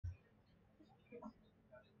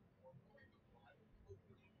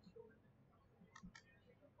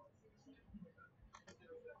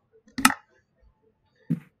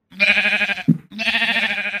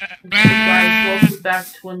Guys, welcome back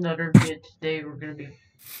to another video. Today we're going to be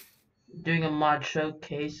doing a mod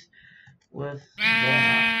showcase with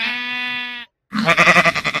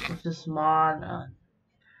this mod.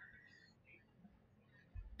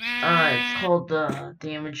 It's called the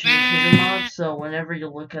Damage Indicator mod. So whenever you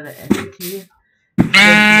look at an entity, it shows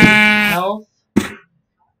you health,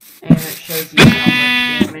 and it shows you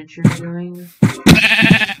how much damage you're doing.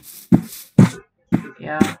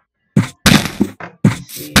 Yeah, you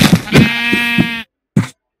see,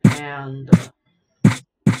 and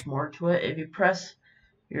more to it. If you press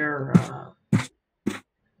your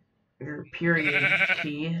period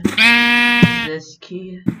key, this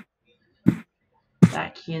key,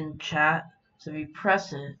 that key in chat. So if you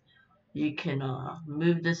press it, you can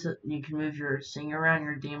move this. You can move your thing around,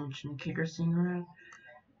 your damage indicator thing around,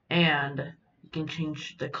 and you can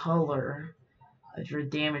change the color of your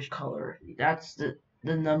damage color. That's the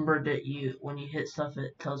number that you, when you hit stuff,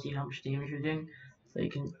 it tells you how much damage you're doing. So you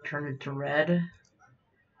can turn it to red.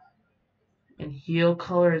 And heal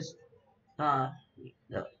color is how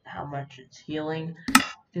much it's healing.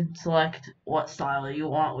 You can select what style you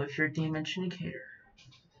want with your damage indicator.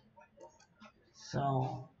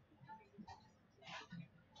 So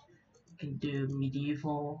you can do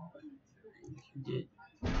medieval. You can do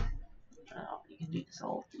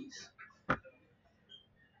all of these,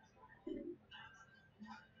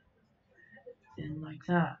 and like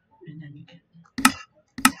that, and then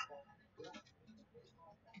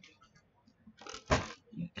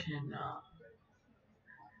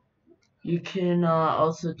you can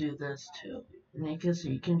also do this too. So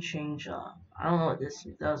you can change. I don't know what this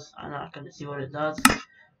does. I'm not gonna see what it does.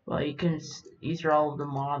 But you can. These are all of the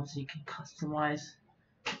mobs you can customize.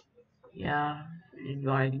 Yeah, if you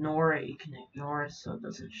want to ignore it, you can ignore it so it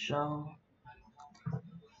doesn't show.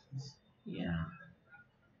 Yeah.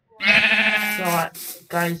 So,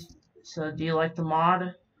 guys, so do you like the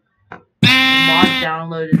mod? The mod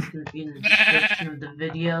download is going to be in the description of the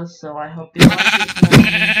video, so I hope you like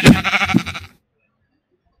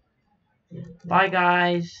it. Bye,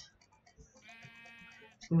 guys.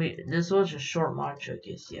 This was a short mod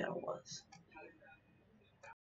showcase. Yeah, it was.